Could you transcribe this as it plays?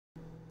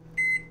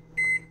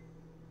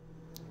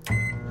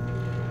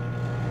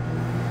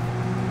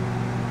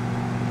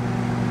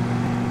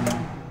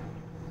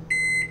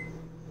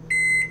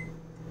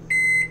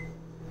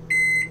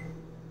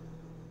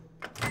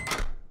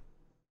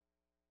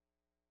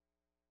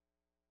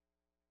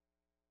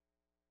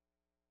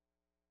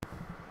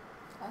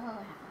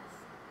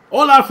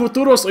Hola,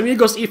 futuros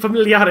amigos y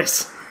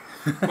familiares.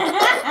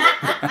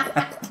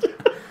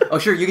 Oh,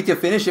 sure, you get to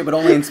finish it, but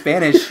only in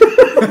Spanish.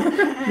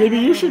 Maybe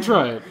you should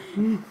try it.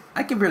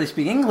 I can barely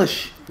speak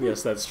English.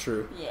 Yes, that's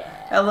true. Yeah.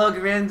 Hello,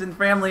 friends and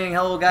family, and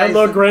hello, guys.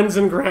 Hello, Grens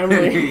and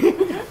Grammy.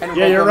 And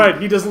Yeah, you're welcome.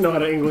 right. He doesn't know how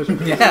to English.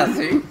 Yeah,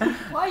 see?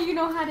 Why you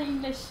know how to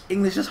English?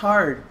 English is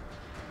hard.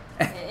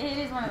 It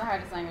is one of the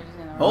hardest languages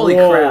in the world. Holy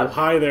Whoa, crap.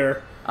 hi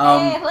there.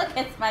 Hey, look,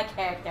 it's my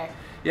character.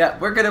 Yeah,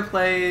 we're gonna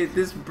play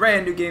this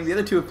brand new game. The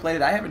other two have played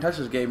it. I haven't touched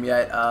this game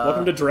yet.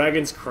 Welcome to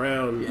Dragon's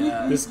Crown.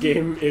 Yeah. This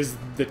game is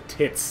the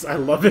tits. I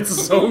love it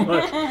so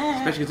much.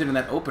 Especially considering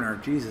that opener.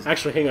 Jesus.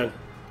 Actually, hang on.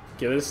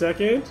 Give it a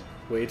second.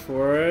 Wait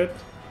for it.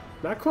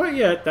 Not quite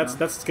yet. That's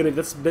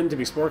meant to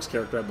be Spork's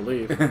character, I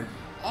believe.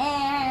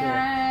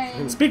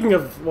 And speaking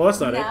of, well,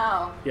 that's not it.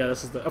 No. Yeah,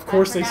 this is the. Of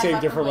course, they forgot say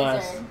about different the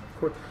last. wizard. Of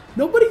course.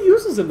 Nobody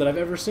uses them that I've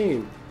ever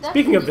seen. That's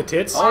Speaking of the neat.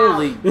 tits. Wow.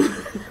 Holy. You know,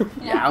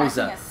 Yowza.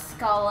 pressing a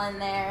skull in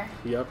there.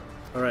 Yep.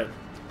 All right.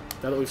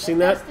 Now that we've seen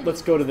that,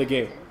 let's go to the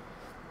game.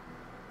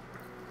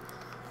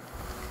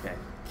 Okay.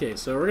 Okay,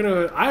 so we're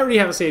gonna. I already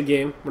have a saved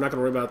game. We're not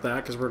gonna worry about that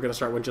because we're gonna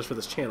start one just for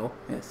this channel.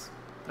 Yes.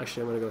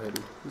 Actually, I'm gonna go ahead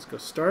and let's go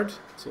start.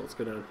 So let's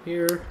go down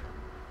here.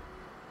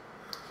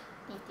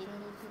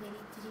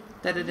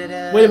 Wait a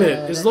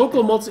minute. Is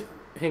local multi?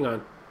 Hang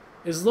on.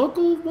 Is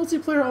local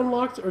multiplayer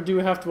unlocked, or do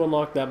we have to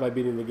unlock that by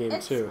beating the game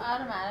It's too?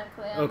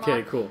 automatically unlocked.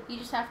 Okay, cool. You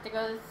just have to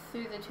go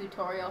through the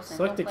tutorial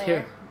single Select a player.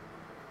 character.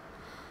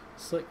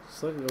 Select.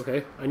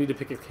 Okay, I need to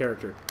pick a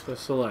character. So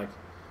select.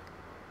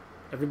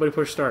 Everybody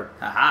push start.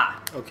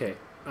 Aha. Okay,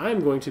 I'm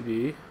going to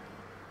be.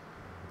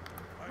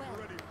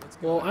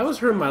 Well, I was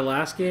hurt in my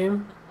last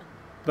game,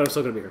 but I'm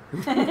still gonna be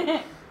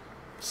here.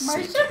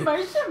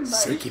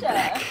 Silky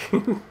black.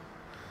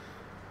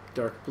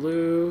 Dark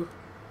blue.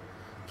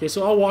 Okay,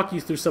 so I'll walk you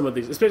through some of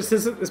these, especially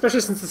since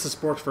this is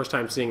Spork's first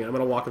time seeing it. I'm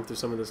gonna walk him through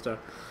some of this stuff.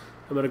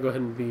 I'm gonna go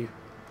ahead and be.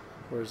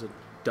 Where's it?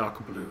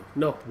 Dark blue.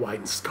 No,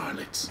 wine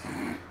scarlet.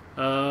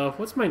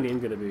 What's my name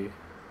gonna be?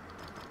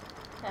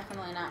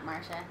 Definitely not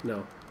Marsha.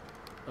 No.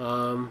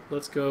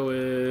 Let's go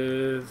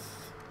with.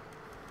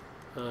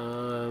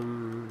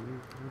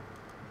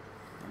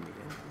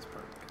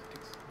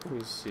 Let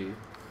me see.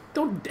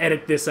 Don't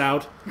edit this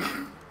out.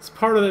 It's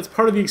part of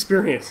the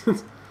experience.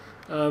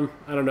 I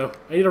don't know.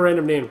 I need a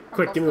random name.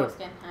 Quick, give me one.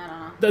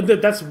 I don't know.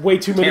 That's way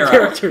too many Tara.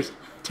 characters.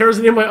 Tara's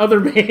the name of my other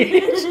mage.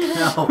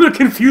 No. I'm gonna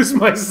confuse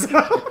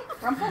myself.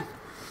 Rumple?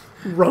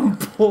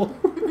 Rumple.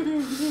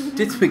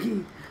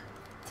 Titswiggy.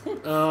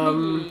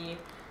 Oh,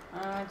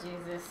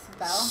 Jesus.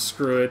 Bell?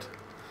 Screw it.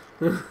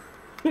 I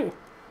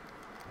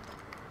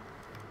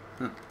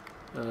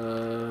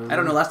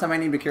don't know. Last time I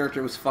named a character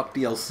it was Fuck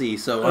DLC,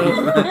 so...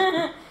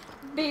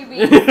 Baby.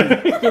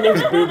 Your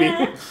name's Booby.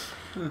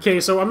 Okay,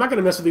 so I'm not going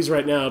to mess with these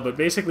right now, but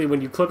basically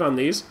when you click on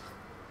these,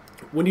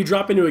 when you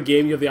drop into a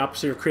game, you have the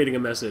option of creating a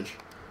message.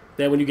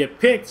 Then when you get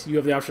picked, you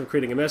have the option of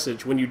creating a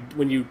message. When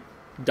you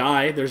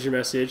die, there's your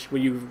message.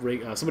 When you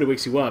somebody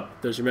wakes you up,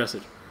 there's your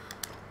message.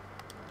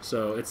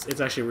 So it's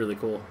actually really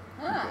cool.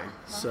 Ah, okay.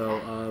 So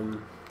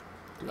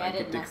Do I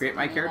get to create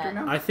my character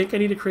now? I think I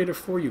need to create it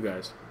for you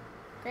guys.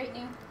 Great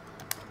new.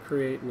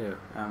 Create new.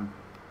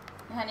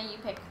 Honey, you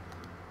pick.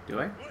 Do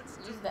I?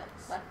 Use the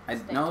left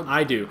stick. No.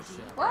 I do.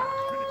 What?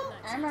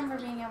 I remember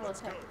being able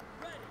to pick.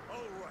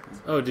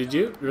 Oh, did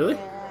you? Really?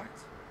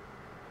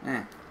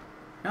 Yeah.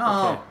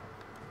 No. Okay.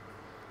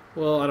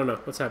 Well, I don't know.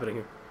 What's happening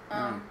here?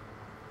 And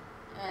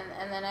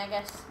then I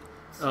guess.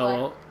 Oh,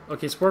 well.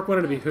 Okay, Spork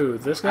wanted to be who?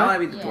 This I guy?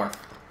 want to be the Yeah. dwarf.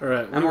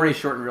 Alright. I'm already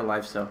short in real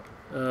life, so...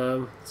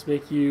 Let's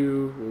make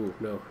you... Ooh,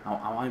 no.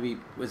 I want to be...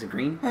 Was it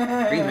green?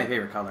 Green's my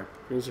favorite color.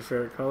 Green's your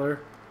favorite color?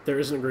 There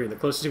isn't green. The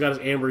closest you got is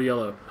amber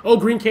yellow. Oh,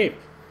 green cape.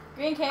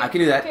 Green cape. I can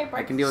do that. Okay,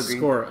 I can deal with green.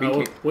 Score. Green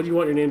cape. What do you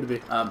want your name to be?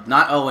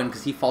 Not Owen,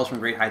 because he falls from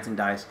great heights and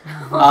dies.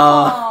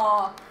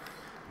 Oh.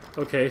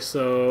 Okay,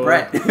 so...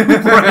 Brett.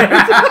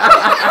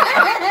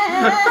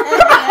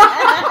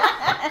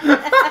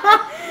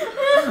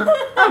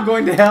 I'm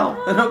going to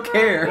hell. I don't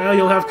care. Well,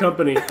 you'll have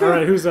company.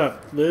 Alright, who's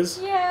up? Liz?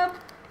 Yep.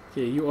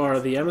 Okay, you are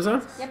the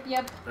Amazon?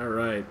 Yep.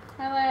 Alright.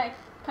 I like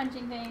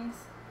punching things.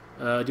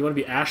 Do you want to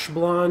be ash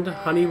blonde?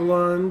 Honey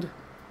blonde?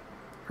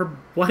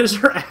 Why does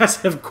her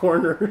ass have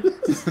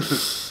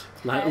corners?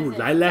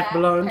 Lilac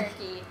blonde?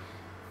 Turkey.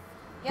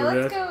 Yeah,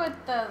 let's go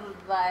with the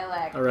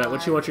lilac. Alright,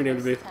 what you want your name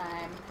to be?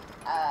 Time.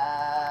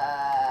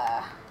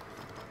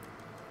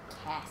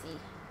 Cassie.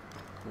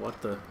 What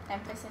the?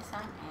 Emphasis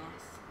on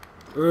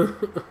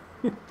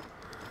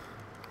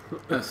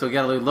ass. So we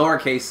got a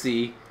lowercase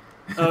c.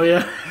 Oh,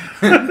 yeah.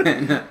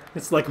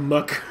 It's like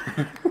muck.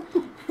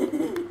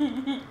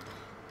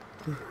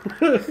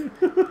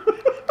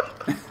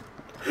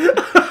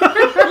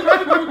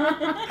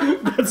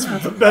 That's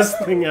the best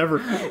thing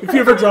ever. If you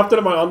ever dropped it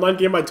in my online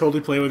game, I'd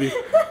totally play with you.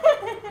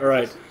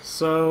 Alright,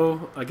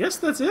 so I guess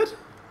that's it.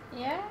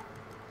 Yeah?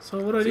 So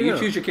what do I So do you now?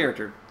 choose your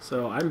character.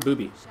 So I'm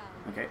Booby.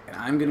 Okay, and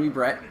I'm going to be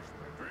Brett.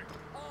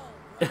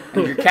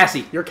 And you're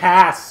Cassie. You're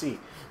Cassie.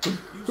 You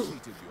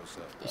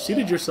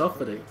seated yourself,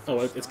 but oh,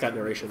 it's got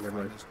narration. Never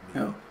mind.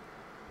 No.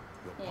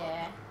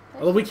 Yeah.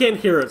 Although we can't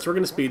hear it, so we're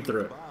gonna speed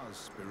through it.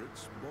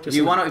 If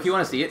you want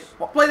to see it,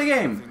 well, play the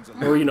game.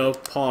 Or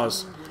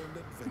pause.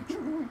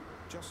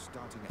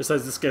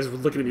 Besides, this guy's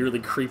looking at me really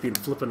creepy and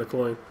flipping a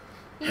coin.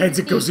 Heads,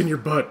 it goes in your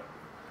butt.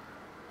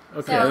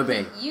 Okay.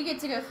 So you get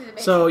to go through the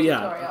basic So yeah,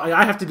 tutorial.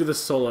 I have to do this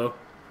solo.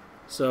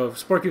 So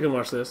Spork, you can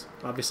watch this.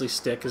 Obviously,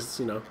 stick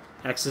is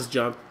X is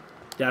jump,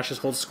 dash is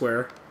hold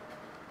square.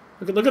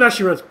 Look at how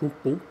she runs. Boom,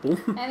 boom, boom.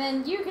 And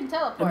then you can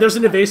teleport. And there's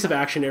an evasive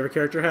action every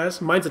character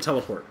has. Mine's a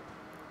teleport.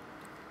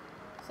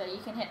 So you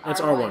can hit R1.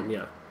 That's R1,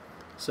 yeah.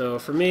 So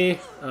for me,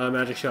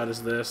 magic shot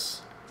is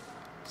this.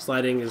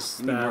 Sliding is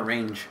You need more that.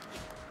 range.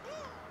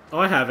 Oh,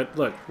 I have it.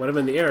 Look, when I'm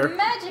in the air.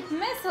 Magic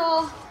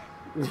missile.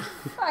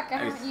 Fuck, I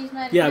haven't used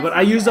magic. Yeah, but I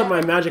missile used up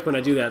my forever. magic when I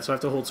do that, so I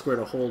have to hold square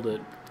to hold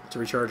it, to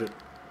recharge it.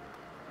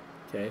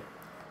 Okay.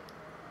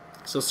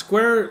 So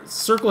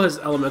circle has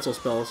elemental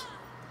spells.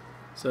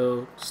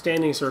 So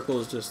standing circle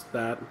is just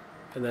that,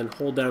 and then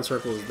hold down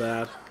circle is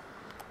that.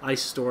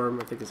 Ice storm,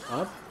 I think, is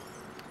up.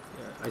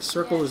 Yeah, ice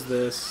circle is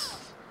this,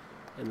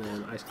 and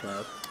then ice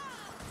cloud.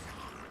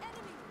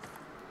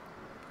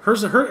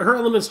 Her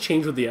elements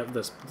change with the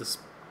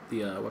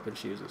weapon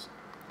she uses.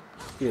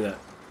 Give me that.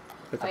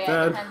 Pick Oh up yeah, it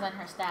that. depends on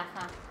her staff,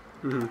 huh?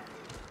 Mm-hmm.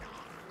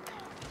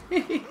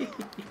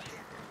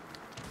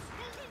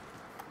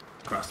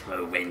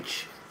 Crossbow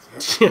winch.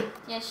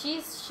 Yeah,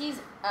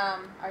 she's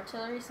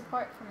artillery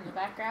support from the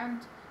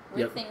background.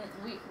 We Yep.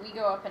 we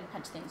go up and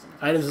punch things in the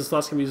face. Items and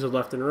slots can be used with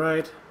left and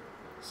right.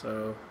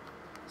 So,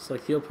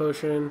 select heal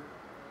potion.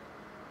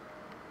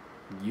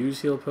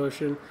 Use heal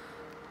potion.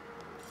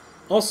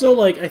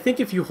 Also, I think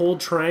if you hold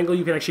triangle,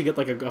 you can actually get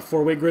a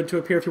four-way grid to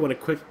appear if you want to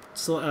quick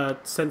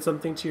send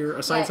something to your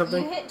assign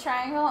something. You hit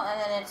triangle and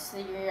then it's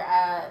your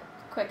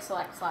quick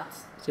select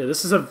slots. So yeah,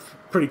 this is a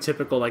pretty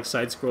typical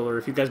side scroller.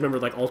 If you guys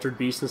remember Altered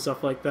Beast and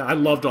stuff like that, I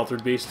loved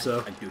Altered Beast.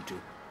 So I do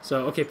too.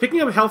 So okay, picking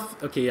up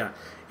health. Okay, yeah.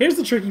 Here's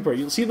the tricky part.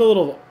 You'll see the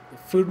little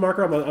food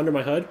marker under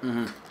my HUD.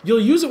 Mm-hmm.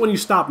 You'll use it when you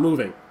stop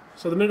moving.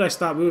 So the minute I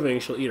stop moving,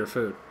 she'll eat her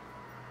food.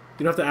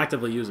 You don't have to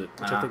actively use it,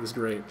 which I think is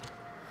great.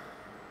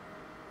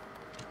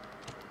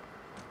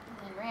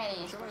 And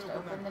Randy is supposed to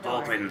open the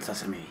door. Open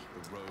sesame.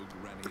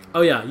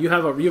 Oh yeah, you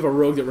have a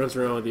rogue that runs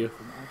around with you.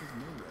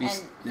 And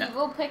he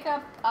will pick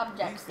up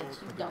objects that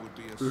you don't.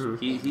 Mm-hmm.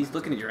 He's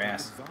looking at your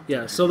ass.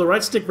 Yeah. So the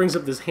right stick brings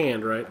up this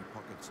hand, right?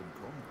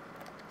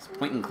 It's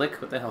point and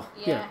click. What the hell?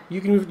 Yeah. You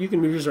can move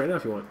yours right now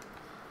if you want.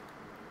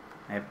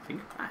 I have a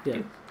finger.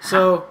 Yeah.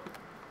 So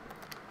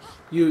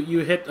you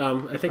hit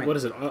I think what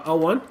is it?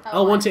 L1?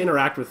 L1 to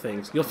interact with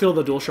things. You'll feel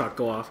the DualShock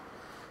go off.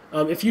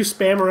 If you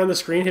spam around the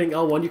screen hitting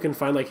L1, you can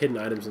find hidden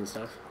items and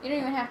stuff. You don't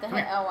even have to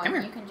hit Come L1.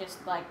 here. You can just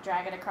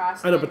drag it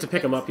across. I know, but to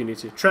pick them up, you need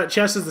to.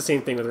 Chess is the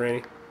same thing with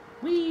Randy.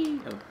 Whee!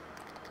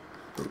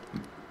 Oh.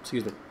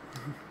 Excuse me.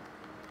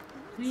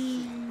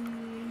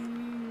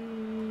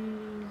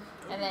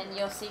 And then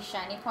you'll see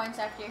shiny points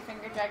after your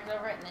finger drags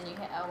over it, and then you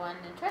hit L1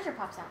 and treasure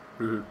pops out.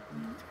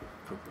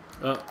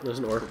 Oh, there's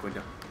an ore.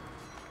 Window.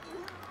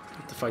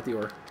 Have to fight the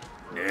ore.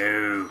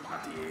 No,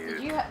 not you.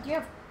 Do you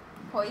have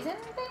poison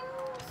things?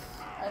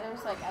 Are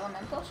those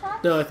elemental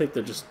shots? No, I think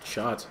they're just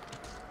shots.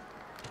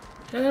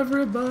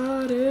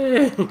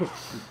 Everybody!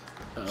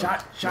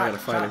 Shot.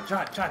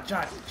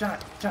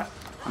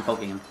 I'm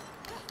poking him.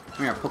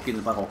 Come here, poke you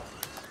in the butthole.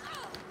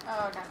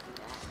 Oh, don't do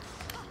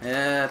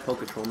that.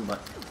 Poke a troll in the butt.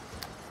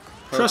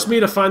 Trust me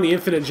to find the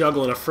infinite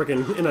juggle in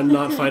a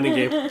not finding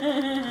game.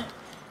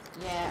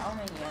 Yeah,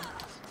 only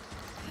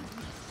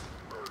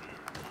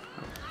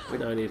you.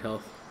 Now I need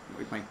health.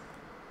 Wait, wait.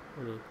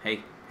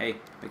 Hey,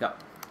 wake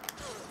up.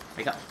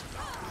 Wake up.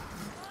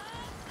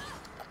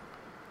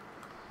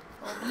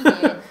 Well, we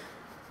did.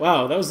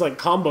 Wow, that was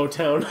Combo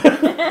Town.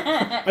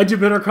 I do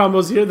better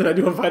combos here than I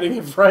do on Fighting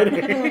Game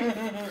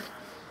Friday.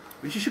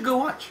 Which you should go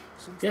watch.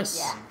 Yes.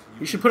 Yeah.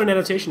 You should put an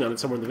annotation on it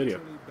somewhere in the video.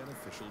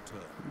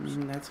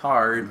 That's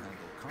hard.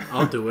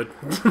 I'll do it.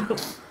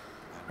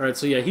 Alright,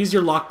 so yeah, he's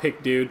your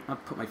lockpick dude. I'll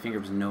put my finger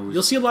up his nose.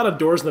 You'll see a lot of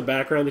doors in the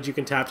background that you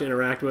can tap to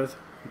interact with.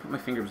 Put my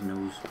finger up his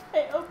nose.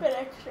 I open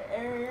extra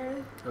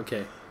areas.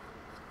 Okay.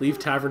 Leave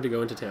tavern to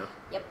go into town.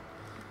 Yep.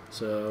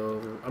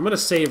 So, I'm going to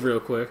save real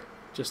quick,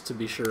 just to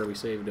be sure we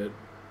saved it.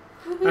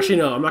 Actually,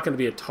 no, I'm not going to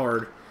be a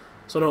tard,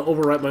 so I don't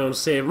overwrite my own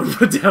save. I'm going to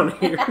put it down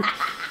here.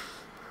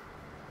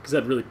 Because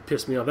that really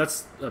pissed me off.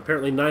 That's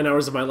apparently 9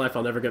 hours of my life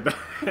I'll never get back.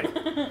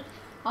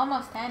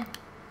 Almost 10.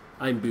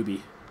 I'm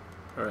Booby.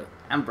 Alright.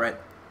 I'm Brett.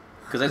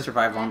 Because I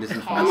survived long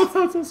distance Okay. flights.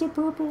 That's also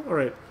purple.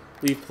 Alright.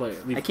 Leave play.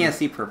 Leave I can't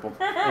see purple.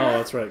 Oh,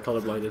 that's right.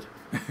 Colorblinded.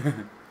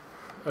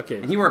 Okay.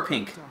 And he wore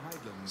pink.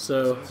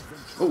 So...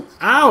 Oh.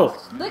 Ow!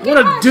 Look What at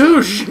a how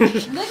douche! Look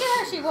at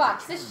how she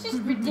walks. This is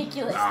just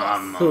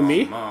ridiculousness. Who,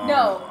 me?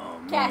 No,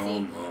 Cassie.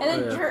 And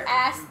then yeah. her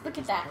ass, look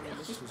at that.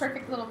 It's just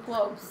perfect little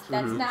globes.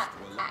 That's not...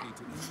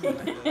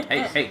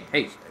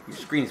 Hey, your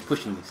screen is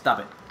pushing me. Stop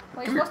it.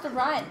 Well, you're supposed to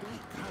run.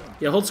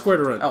 Yeah, hold square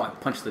to run. Oh, I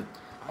punched the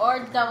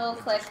Or double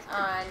click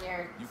on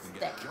your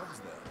stick.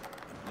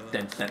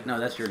 dead set. No,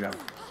 that's your job.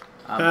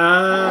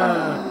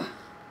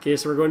 Okay,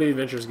 so we're going to the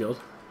Adventurers Guild,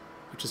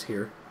 which is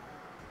here.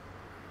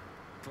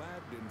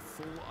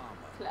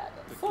 clad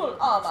in full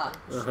armor.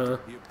 Uh-huh.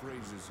 He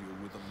appraises you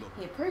with a look.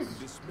 He appraises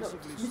you.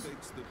 Dismissively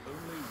states that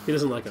only He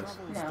doesn't like us.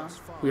 No.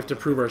 We have to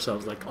prove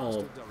ourselves like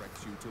all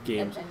directs you to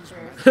games.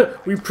 Adventure.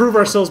 We prove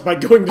ourselves by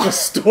going to the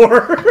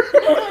store.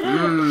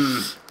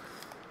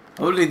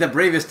 Only the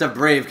bravest of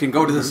brave can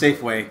go to the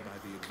Safeway.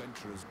 by the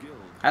Adventurers Guild.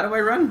 How do I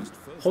run?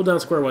 Hold down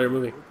square while you're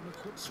moving.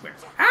 Swear.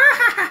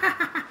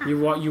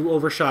 You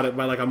overshot it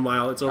by like a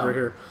mile. It's over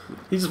here.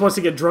 He just wants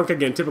to get drunk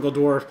again. Typical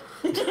dwarf.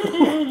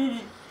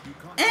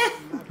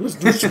 Let's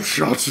do some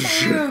shots and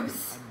shit.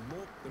 Oops.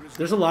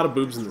 There's a lot of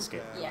boobs in this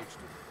game. Yeah.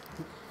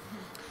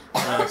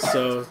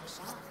 So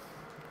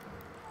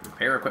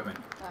Repair equipment.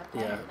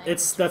 yeah,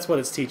 that's what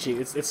it's teaching.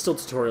 It's still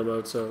tutorial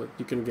mode, so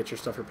you can get your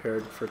stuff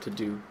repaired for it to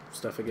do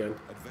stuff again.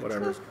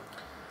 Whatever.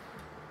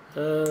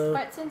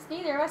 But since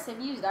neither of us have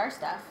used our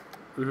stuff,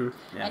 Mhm.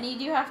 Yeah. and you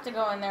do have to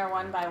go in there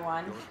one by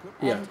one,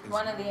 Yeah. and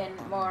one of the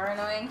more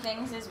annoying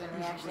things is when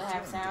we actually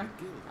have sound,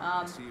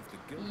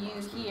 you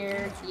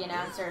hear the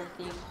announcer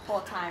the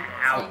whole time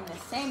saying the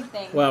same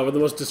thing. Wow, we're the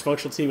most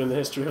dysfunctional team in the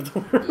history of the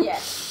world.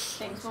 Yes,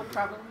 things will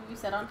probably be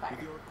set on fire.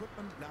 Your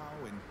equipment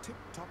now in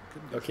tip-top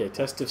condition. Okay,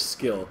 test of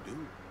skill.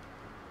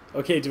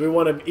 Okay, do we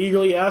want to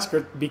eagerly ask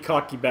or be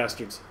cocky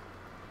bastards?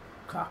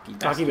 Cocky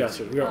Cocky bastard.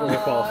 bastards. We are only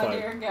Oh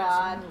qualified. dear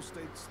God. Signal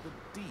states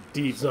that deed.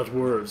 Deeds, not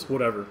words.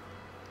 Whatever.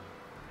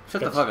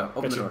 Shut the fuck up.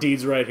 Open Got the your door.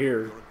 deeds right here.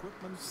 Your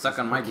equipment Suck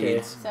on my Okay.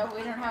 deeds. So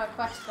we don't have a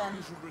quest then,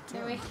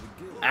 do we?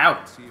 Ow.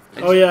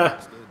 Oh yeah,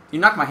 You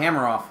knocked my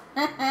hammer off.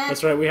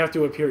 that's right. We have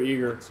to appear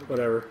eager.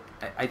 Whatever.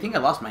 I think I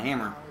lost my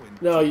hammer.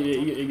 No,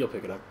 you'll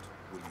pick it up.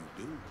 Will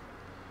you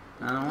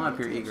do? I don't want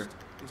to appear eager.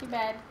 Too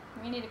bad.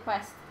 We need a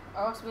quest,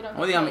 or else we don't.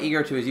 Only get thing I'm paid.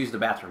 eager to is use the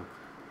bathroom.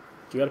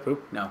 You gotta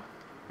poop. No.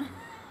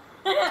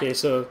 Okay,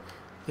 so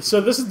this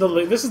is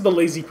the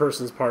lazy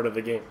person's part of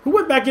the game. Who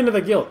went back into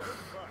the guild?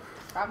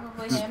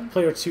 Probably him.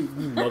 Player 2, you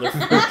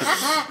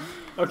motherfucker.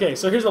 Okay,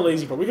 so here's the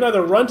lazy part. We can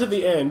either run to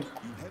the end,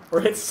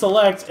 or hit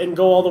select and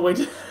go all the way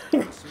to.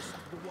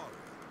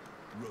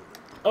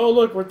 Oh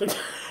look, we're thinking.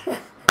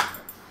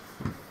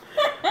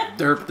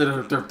 Derp,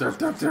 derp, derp, derp,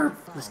 derp, derp.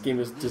 This game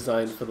is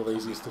designed for the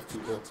laziest of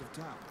people.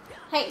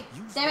 Hey,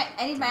 damn it!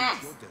 I need my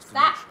axe.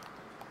 Stop.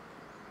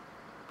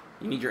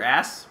 You need your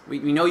ass? We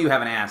know you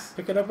have an ass.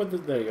 Pick it up with the.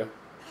 There you go.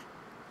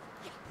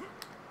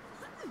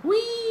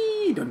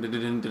 Whee! Dun, dun,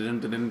 dun, dun, dun,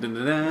 dun, dun,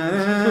 dun,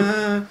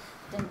 dun.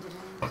 I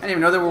didn't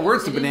even know there were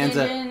words to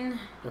Bonanza.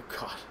 Oh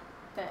god.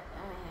 But,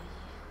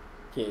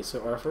 Okay,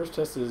 so our first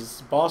test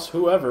is boss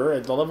whoever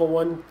at the level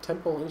 1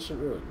 Temple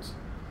Ancient Ruins.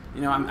 You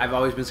know, I've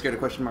always been scared of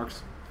question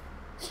marks.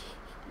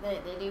 they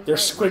do. They're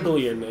frighten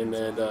me. squiggly and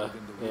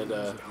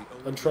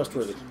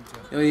untrustworthy.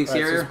 The only thing Alright, so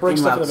scarier? let's break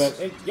stuff in the Emotes.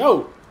 back. Hey,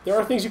 yo! There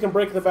are things you can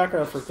break in the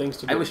background for things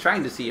to do. I was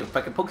trying to see if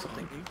I could poke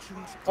something.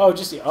 Oh,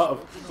 just uh-oh.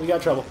 We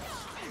got trouble.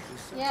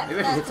 Yeah, Maybe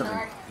I should hit that's an something.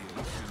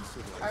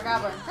 orc. Or a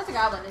goblin. That's a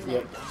goblin, isn't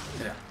Yep. it?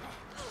 Yeah.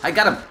 I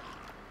got him!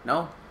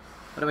 No?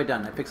 What have I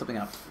done? I picked something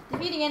up.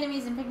 Defeating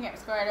enemies and picking up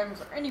score items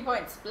or any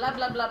points. Blah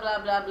blah blah blah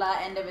blah blah.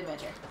 End of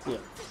adventure. Yeah.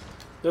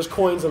 There's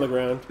coins on the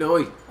ground.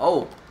 Oi.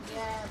 Oh,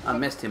 Yeah. I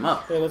messed him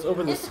up. Hey, let's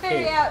open Get this the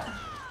fairy cave. out.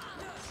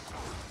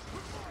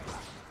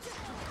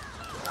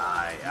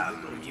 I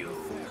am you.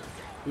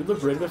 You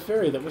liberated a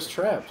fairy that was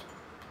trapped.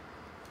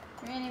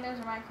 Randy, those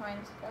are my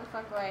coins. Go the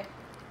fuck away.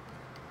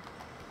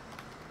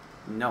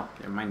 No,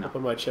 they're mine now. Up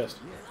on my chest.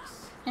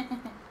 I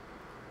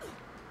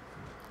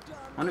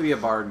want to be a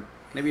bard.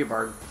 Maybe a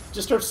bard.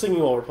 Just start singing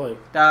while we're playing.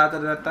 Da da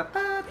da da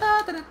da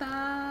da da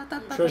da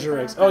da. Treasure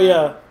ranks. Oh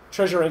yeah,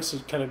 treasure ranks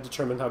kind of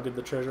determine how good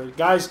the treasure is.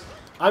 Guys,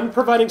 I'm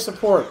providing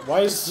support.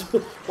 Why is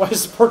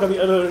support on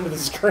the other end of the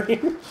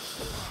screen?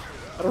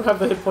 I don't have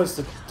the hit points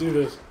to do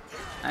this.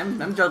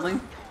 I'm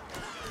juggling.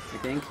 I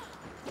think.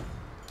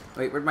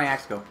 Wait, where'd my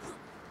axe go?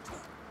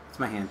 It's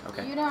my hand.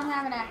 Okay. You don't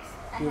have an axe.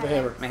 I You have a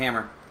have hammer. My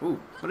hammer. Ooh,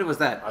 what was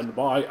that? I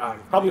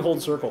probably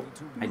hold circle.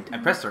 I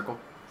pressed circle.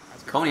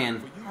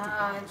 Conan.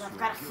 I've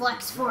got a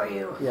flex for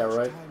you. Yeah,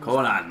 right.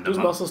 Conan. Whose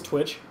muscles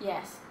twitch?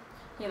 Yes.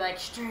 He like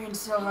strained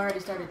so hard he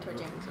started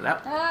twitching. So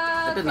that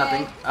That did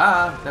nothing.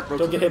 Ah, that broke.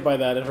 Don't get hit by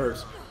that. It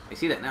hurts. I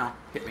see that now.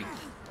 Hit me.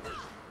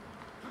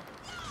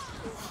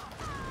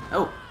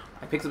 Oh,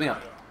 I picked something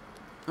up.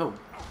 Oh,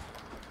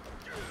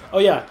 Oh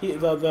yeah,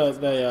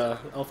 the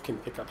elf can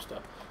pick up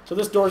stuff. So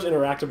this door's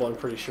interactable. I'm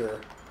pretty sure.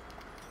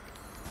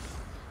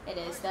 It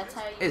is. That's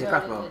how you It's a go to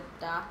crossbow.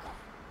 the dock,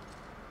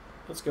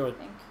 Let's go. I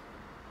think.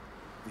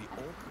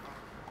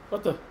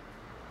 What the?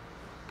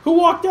 Who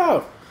walked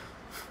out?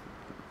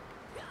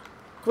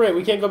 Great,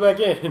 we can't go back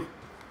in.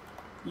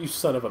 You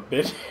son of a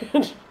bitch. I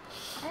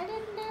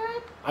didn't do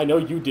it. I know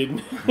you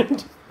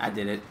didn't. I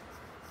did it.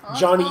 Well,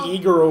 Johnny let's go-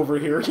 Eager over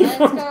here. Let's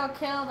go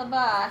kill the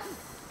boss.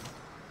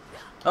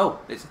 Oh,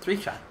 it's a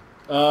 3-shot.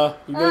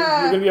 You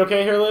gonna be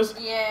okay here, Liz?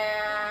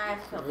 Yeah,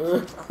 I've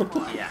killed this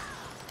before. Yeah.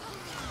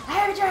 I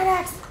have a giant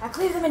axe. I'll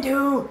cleave them in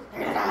two.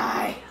 They're gonna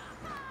die.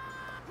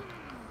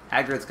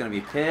 Hagrid's gonna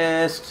be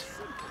pissed.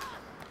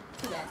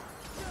 Too bad.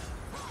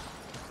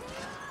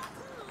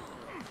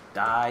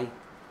 Die.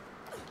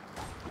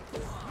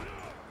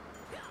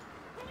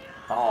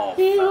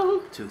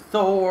 Oh, to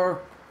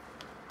Thor.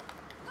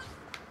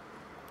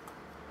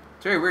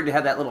 It's very weird to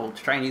have that little,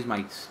 to try and use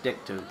my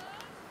stick to...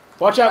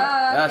 Watch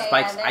out! Okay,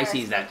 Spikes, yeah, I there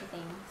see are that. sticky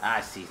things.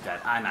 I see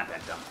that. I'm not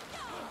that dumb.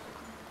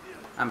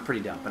 I'm pretty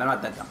dumb, but I'm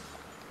not that dumb.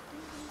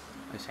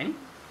 Oh, shiny?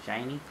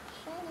 Shiny?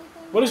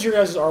 What does your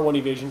guys' R1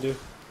 evasion do?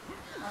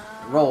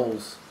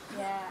 Rolls.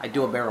 Yeah. I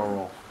do a barrel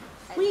roll.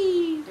 I do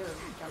a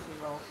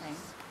jumpy roll thing.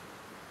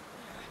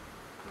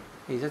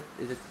 Hey, is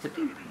it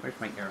tipping? Where's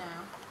my arrow? No.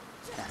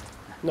 Ah.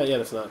 Not yet,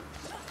 it's not.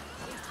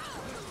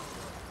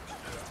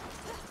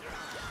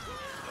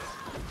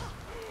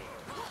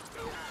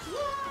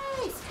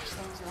 Yay! Switch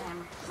things with a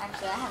hammer.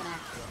 Actually, I have an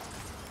axe.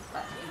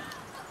 But, you know.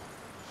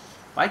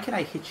 Why can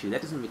I hit you?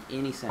 That doesn't make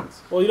any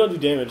sense. Well, you don't do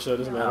damage, so it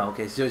doesn't matter. Oh,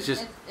 okay. So it's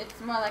just... It's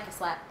more like a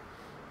slap.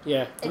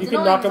 Yeah, It's you can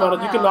annoying knock them out. as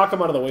You all can hell. knock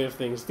them out of the way of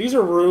things. These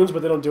are runes,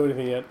 but they don't do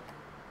anything yet.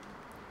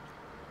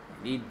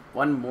 I need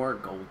one more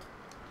gold.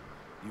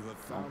 You have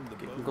found the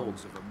getting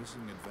bones gold. of a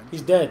missing adventure.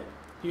 He's dead.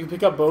 You can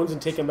pick up bones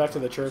and take them back to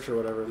the church or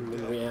whatever, and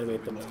then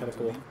reanimate them. It's kind of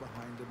cool. Leave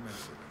behind a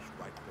message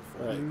right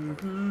before Alright.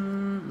 they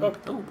Mm-hmm. Oh.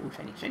 Oh,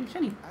 shiny, shiny,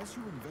 shiny. As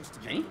you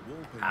investigate Shiny? the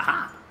wall painting,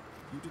 Aha!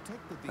 you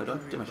detect that the Oh, don't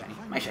area do my shiny.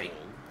 behind My the shiny. wall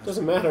has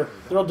Doesn't matter.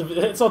 They're all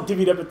it's all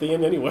divvied up at the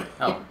end anyway.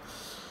 Oh.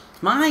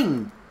 It's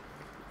mine!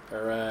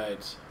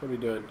 Alright. What are we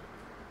doing?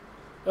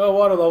 Oh,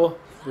 water level.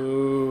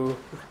 Boo.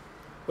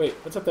 Wait,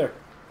 what's up there?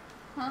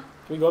 Huh?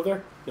 Can we go up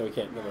there? No, we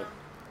can't. Never mind.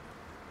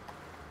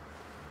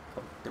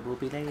 The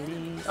boopy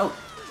lady. Oh!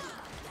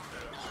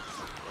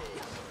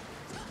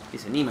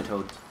 It's a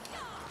nematode.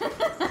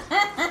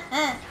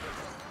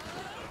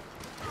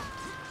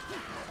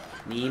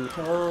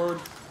 Nematode.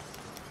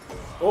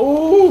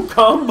 Oh,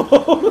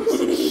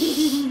 combos!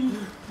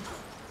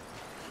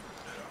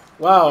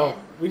 Wow,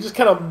 we just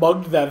kind of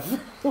mugged that.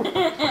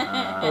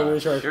 Oh,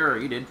 recharge. Sure,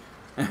 you did.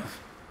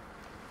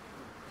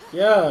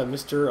 Yeah,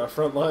 Mr.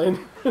 Frontline.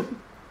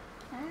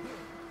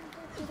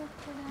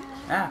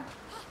 Ah.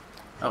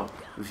 Oh, it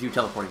was you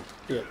teleporting.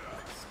 Yeah.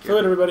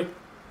 Food, everybody.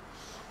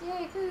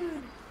 Yay, food.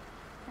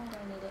 I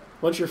don't need it.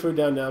 Munch your food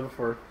down now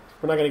before...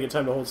 We're not going to get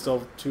time to hold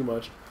still too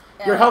much.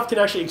 Yeah. Your health can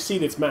actually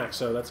exceed its max,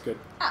 so that's good.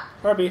 Ah.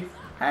 Harpy.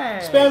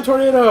 Hey! Spam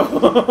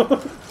tornado!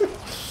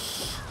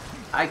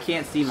 I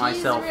can't see She's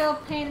myself. a real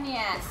pain in the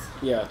ass.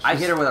 Yeah. I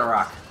hit her with a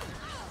rock,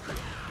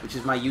 which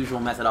is my usual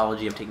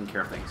methodology of taking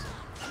care of things.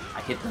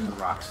 I hit them with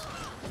rocks.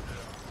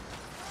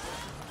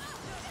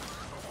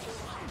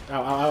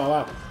 Ow, ow, ow,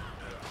 ow.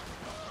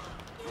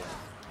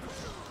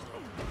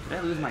 Did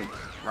I lose my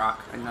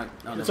rock? I'm not.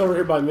 No, It's that's over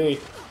here by me.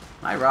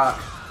 my rock.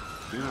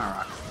 Give me my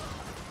rock.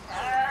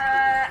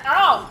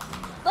 Oh!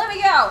 Let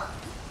me go!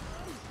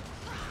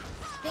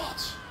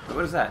 Bitch. Wait,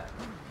 what is that?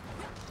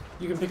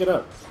 You can pick it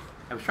up.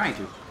 I was trying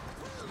to.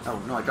 Oh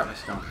no, I dropped my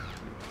stone.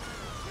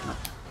 No.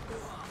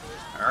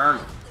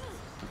 Arrgh.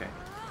 Okay.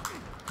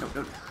 Nope,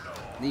 nope.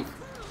 Leave.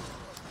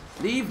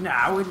 Leave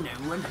now and no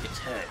one gets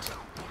hurt.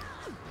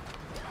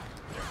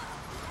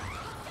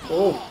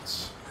 Oh.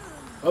 Bitch.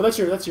 Oh, that's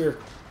your...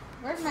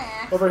 Where's my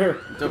axe? Over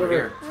here. It's Get over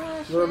here.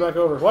 Oh, Lure him shit. back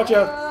over. Watch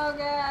out. Oh,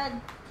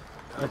 God.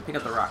 Pick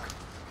up the rock.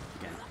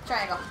 Again.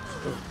 Triangle.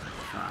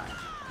 Try.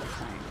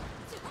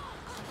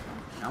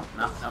 No,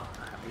 no, no. Not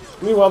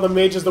happy. Meanwhile, the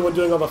mage is the one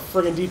doing all the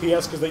friggin'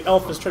 DPS because the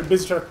elf is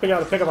busy trying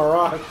to pick up a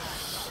rock.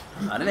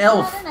 Not an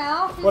elf. I don't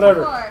know. He's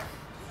Whatever. a dwarf.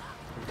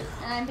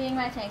 And I'm being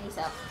my tanky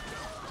self.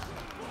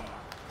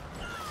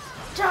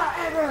 Draw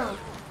arrow!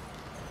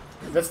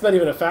 That's not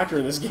even a factor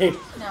in this game.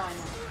 No, I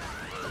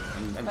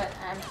know. But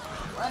I'm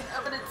one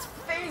up in its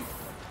face.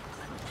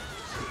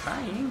 I'm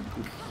trying.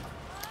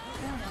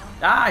 I don't know.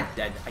 Ah,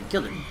 I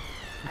killed him.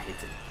 I hit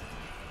it.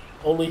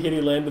 Only hit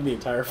he landed in the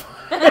entire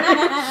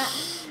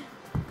fight.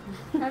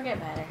 I'll get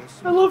better.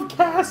 I love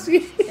Cassie.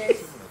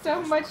 There's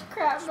so much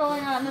crap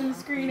going on the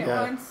screen at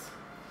Yeah. once.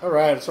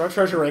 Alright, so our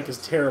treasure rank is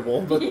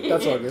terrible, but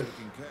that's all good.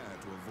 taking care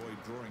to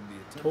avoid drawing the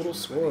attention Total of any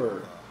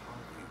sword.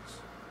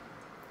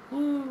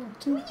 other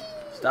harpies.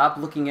 Stop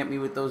looking at me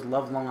with those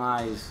love-long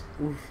eyes.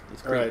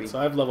 It's creepy. Alright, so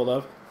I've leveled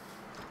up.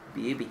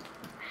 Baby.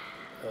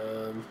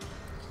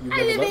 You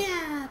leveled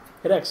up.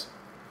 Hit X.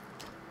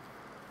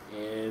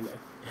 And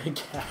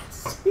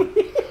cats.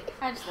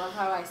 I just love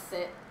how I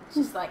sit. It's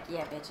just like,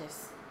 yeah,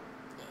 bitches.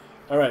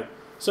 Alright,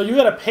 so you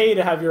gotta pay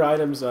to have your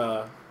items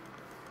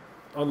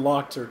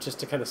unlocked or just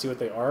to kind of see what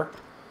they are.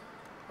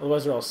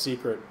 Otherwise they're all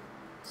secret.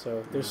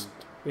 So there's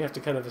we have to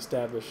kind of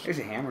establish. There's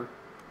a hammer.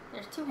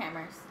 There's two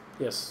hammers.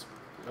 Yes.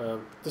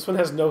 This one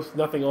has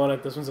nothing on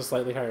it. This one's a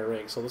slightly higher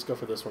rank, so let's go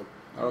for this one.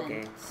 And then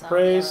Okay. some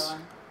Praise. the other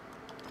one.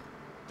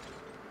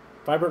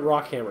 Vibrant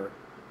Rock Hammer.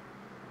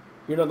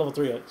 You're not level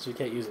 3 yet, so you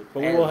can't use it.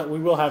 But And- we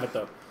will have it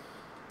though.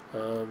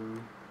 I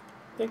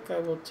think I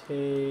will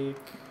take...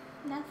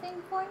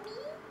 Nothing for me?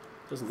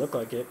 Doesn't look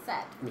like it.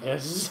 Sad. Yeah,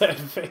 sad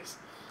face.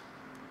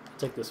 I'll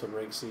take this one,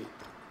 rank C.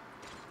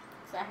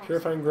 So I have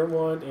Purifying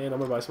Grimwand, and I'm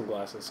going to buy some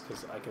glasses,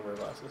 because I can wear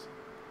glasses.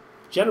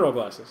 General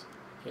glasses.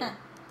 Okay. Huh.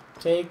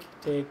 Take.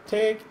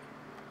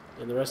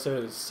 And the rest of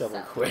it is sell Sell.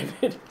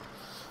 equipment.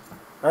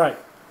 Alright,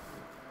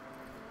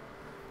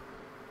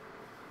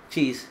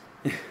 Cheese.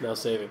 now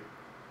saving.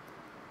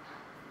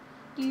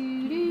 Do,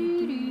 do,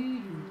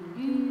 do,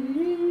 do,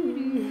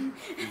 do,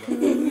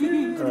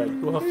 do. Alright.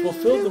 You have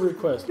fulfilled the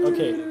request.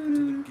 Okay. to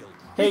the guild.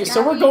 Hey,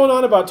 so we're going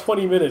on about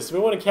 20 minutes. Do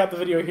we want to cap the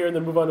video here and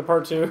then move on to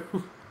part 2?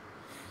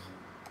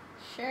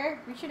 Sure,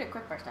 we should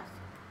equip our stuff.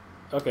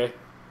 Okay.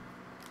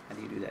 How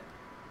do you do that?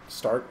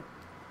 Start.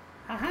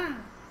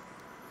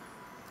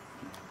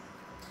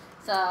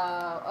 So,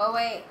 oh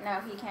wait,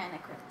 no, he can't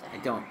equip that. I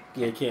don't.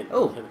 Yeah, you can't.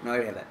 Oh, no, I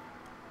already have that.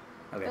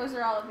 Okay. Those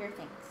are all of your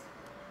things.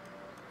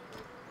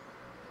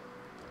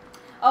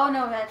 Oh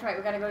no, that's right.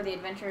 We gotta go to the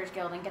Adventurers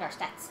Guild and get our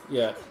stats.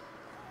 Yeah.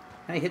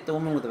 Can I hit the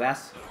woman with the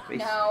vast face?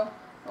 No,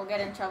 we'll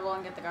get in trouble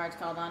and get the guards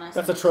called on us.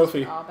 That's a and it's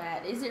trophy. All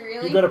bad. Is it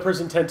really? You go to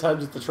prison 10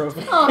 times with the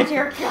trophy. Oh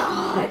dear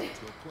God. Do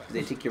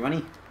they take your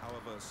money?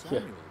 However,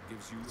 Samuel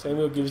gives you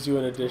Samuel gives you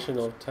an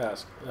additional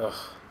task. Ugh.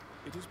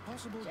 It is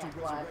possible to Jack,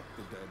 what? resurrect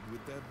the dead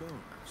with their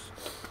bones.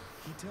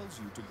 He tells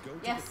you to go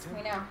Yes, to the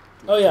we temple.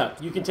 know. Oh yeah,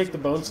 you can take the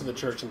bones to the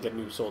church and get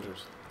new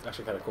soldiers.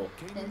 Actually kind of cool.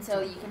 And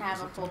so you can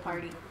have a full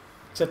party.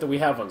 Except that we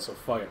have one, so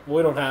fuck it. Well,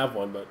 we don't have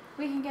one, but...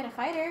 We can get a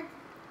fighter.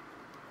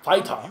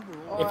 Fighter!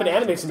 If it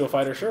animates into a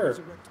fighter, sure.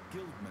 Resurrect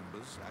guild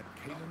members at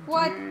Canaan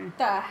What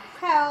the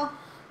hell?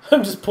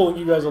 I'm just pulling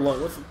you guys along.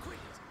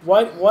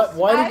 Why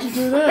did you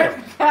do that?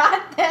 I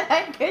forgot that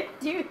I could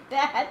do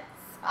that.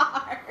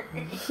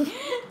 Sorry.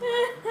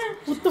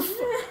 What the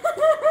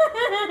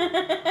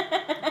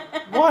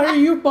Why are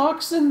you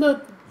boxing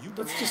the...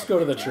 Let's just go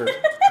to the church.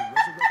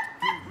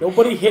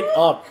 Nobody hit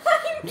up.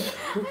 I meant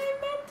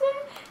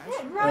to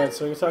hit run. Alright,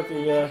 so we can talk to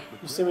you.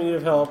 You seem in need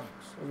of help.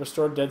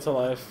 Restore dead to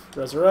life.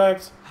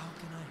 Resurrect.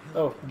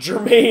 Oh,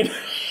 Jermaine.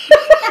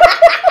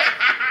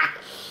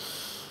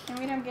 And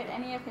we don't get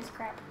any of his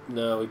crap.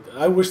 No,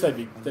 I wish that'd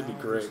be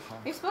great.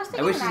 You're supposed to I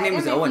get wish an his name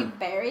was item if Owen. you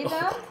bury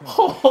them.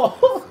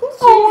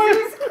 Oh,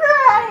 Jesus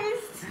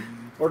Christ!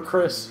 or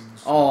Chris.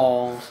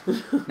 Oh,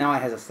 now I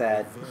has a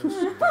sad.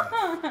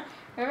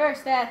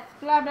 Reverse death.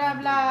 Blah blah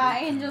blah.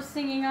 Angels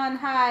singing on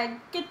high.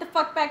 Get the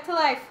fuck back to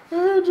life.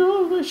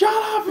 Angel, shut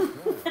up!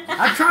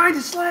 I'm trying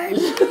to slay.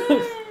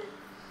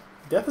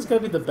 Death is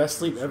gonna be the best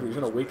sleep ever. You're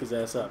gonna wake his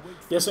ass up.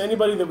 Yeah, so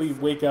anybody that we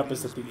wake up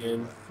is at the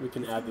inn. We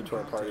can add them to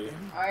our party.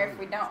 Or if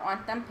we don't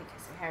want them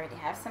because we already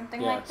have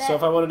something Yeah, like that. so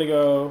if I wanted to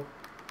go...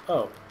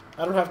 Oh,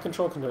 I don't have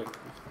control control.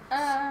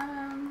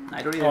 I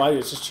don't either. Oh, I do.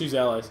 Just choose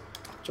allies.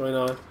 Join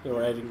on. Yeah,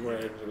 we're adding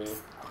Jermaine.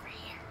 over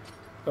here.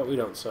 But we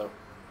don't, so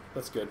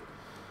that's good.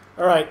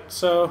 Alright,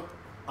 so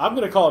I'm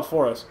going to call it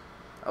for us.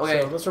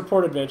 Okay. So let's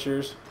report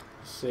adventures.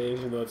 Save,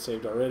 even though it's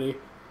saved already.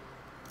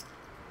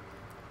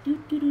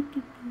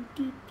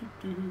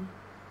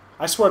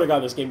 I swear to God,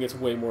 this game gets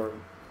way more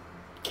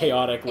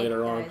chaotic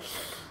later on.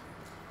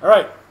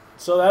 Alright,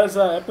 so that is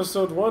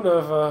episode 1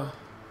 of,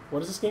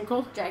 what is this game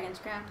called? Dragon's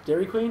Crown.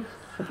 Dairy Queen?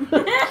 We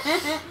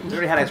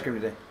already had ice cream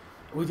today.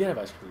 We did have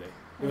ice cream today.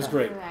 It was Ooh,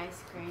 great.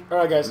 ice cream.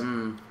 Alright, guys.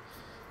 Mm.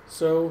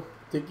 So,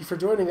 thank you for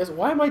joining us.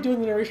 Why am I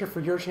doing the narration for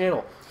your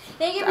channel?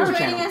 Thank you for Our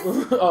joining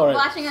channel. us. Alright.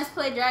 Watching us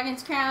play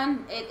Dragon's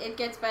Crown. It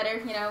gets better.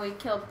 You know, we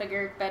kill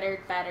bigger, better,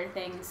 badder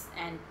things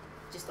and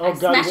just Oh, God,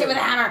 smash yeah. it with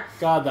a hammer.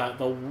 God,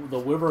 the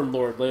Wyvern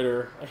Lord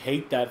later. I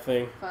hate that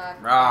thing.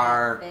 Fuck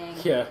Rawr. that thing.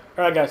 Yeah.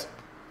 Alright, guys.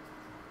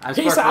 I'm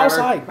Peace Spork forever.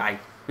 outside. Bye.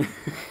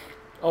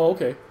 Oh,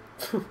 okay.